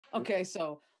Okay,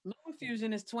 so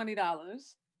LumaFusion is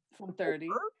 $20 from 30.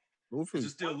 Is it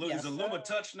still Yes, is it Luma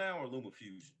Touch now or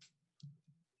LumaFusion?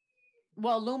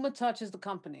 Well, Luma Touch is the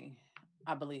company,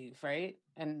 I believe, right?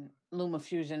 And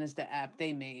LumaFusion is the app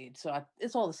they made, so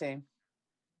it's all the same.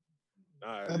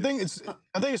 I think it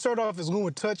started off as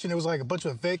Luma Touch, and it was like a bunch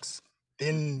of effects.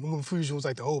 Then LumaFusion was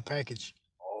like the whole package.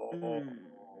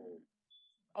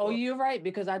 Oh, you're right,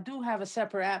 because I do have a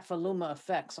separate app for Luma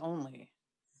Effects only.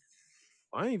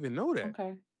 I didn't even know that.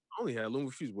 Okay. I only had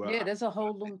LumaFusion. Well, yeah, there's a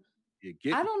whole Luma.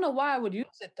 I don't know why I would use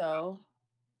it though.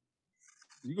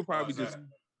 You could probably just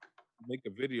make a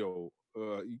video.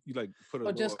 You like put a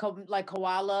or just like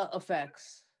koala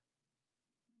effects.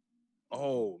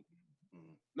 Oh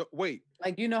no! Wait.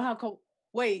 Like you know how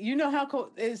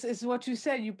it's what you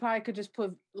said. You probably could just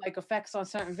put like effects on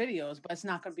certain videos, but it's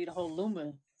not going to be the whole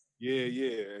Luma.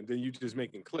 Yeah, and then you just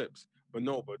making clips. But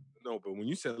when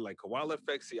you said like koala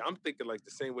effects, see, I'm thinking like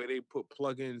the same way they put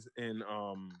plugins in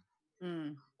on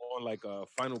like a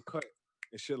Final Cut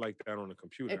and shit like that on the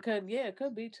computer. It could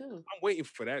be too. I'm waiting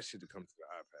for that shit to come to the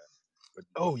iPad. But,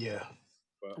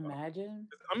 but, imagine.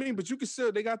 I mean, but you can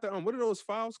still. They got the what are those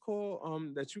files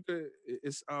called? That you could.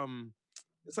 It's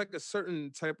like a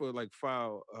certain type of like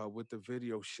file with the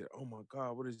video shit. Oh my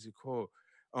god, what is it called?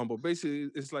 But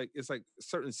basically, it's like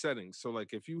certain settings. So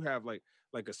like if you have like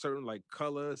a certain like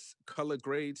color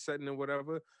grade setting or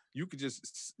whatever, you could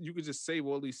just save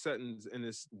all these settings in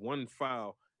this one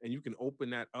file, and you can open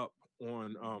that up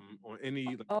on any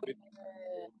like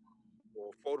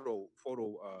or photo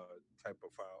type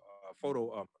of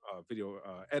file, video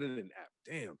editing app.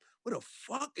 Damn, what the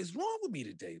fuck is wrong with me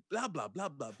today? Blah blah blah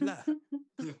blah blah.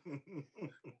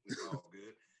 All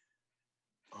good.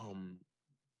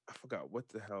 I forgot what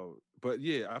the hell, but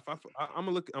yeah, I'm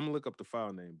gonna look up the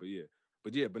file name, but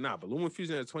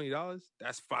LumaFusion at $20,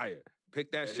 that's fire.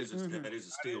 Pick that shit. That is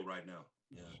a steal right now.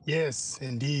 Yeah. Yes,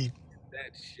 indeed.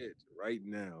 That shit right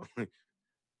now.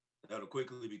 That'll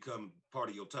quickly become part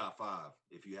of your top 5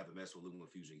 if you haven't messed with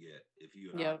LumaFusion yet. If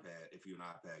you're an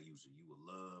iPad user, you will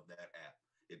love that app.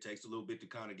 It takes a little bit to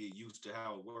kind of get used to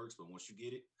how it works, but once you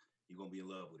get it, you're gonna be in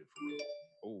love with it for real.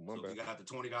 Oh my bad. If you got the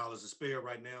 $20 to spare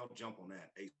right now, jump on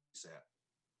that ASAP.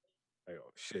 Hey,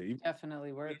 oh shit,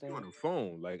 definitely worth it. On the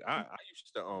phone, like I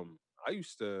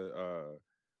used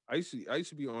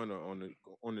to be on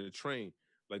the train,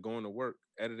 like going to work,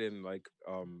 editing like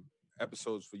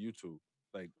episodes for YouTube,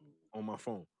 like on my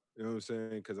phone. You know what I'm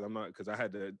saying? Because I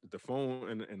had the phone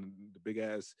and the big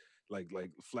ass like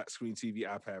flat screen TV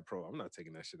iPad Pro. I'm not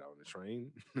taking that shit out on the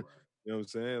train. Right. You know what I'm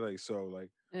saying? Like so, like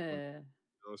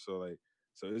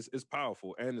so it's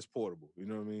powerful and it's portable. You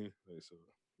know what I mean? Like, so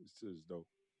it's just dope.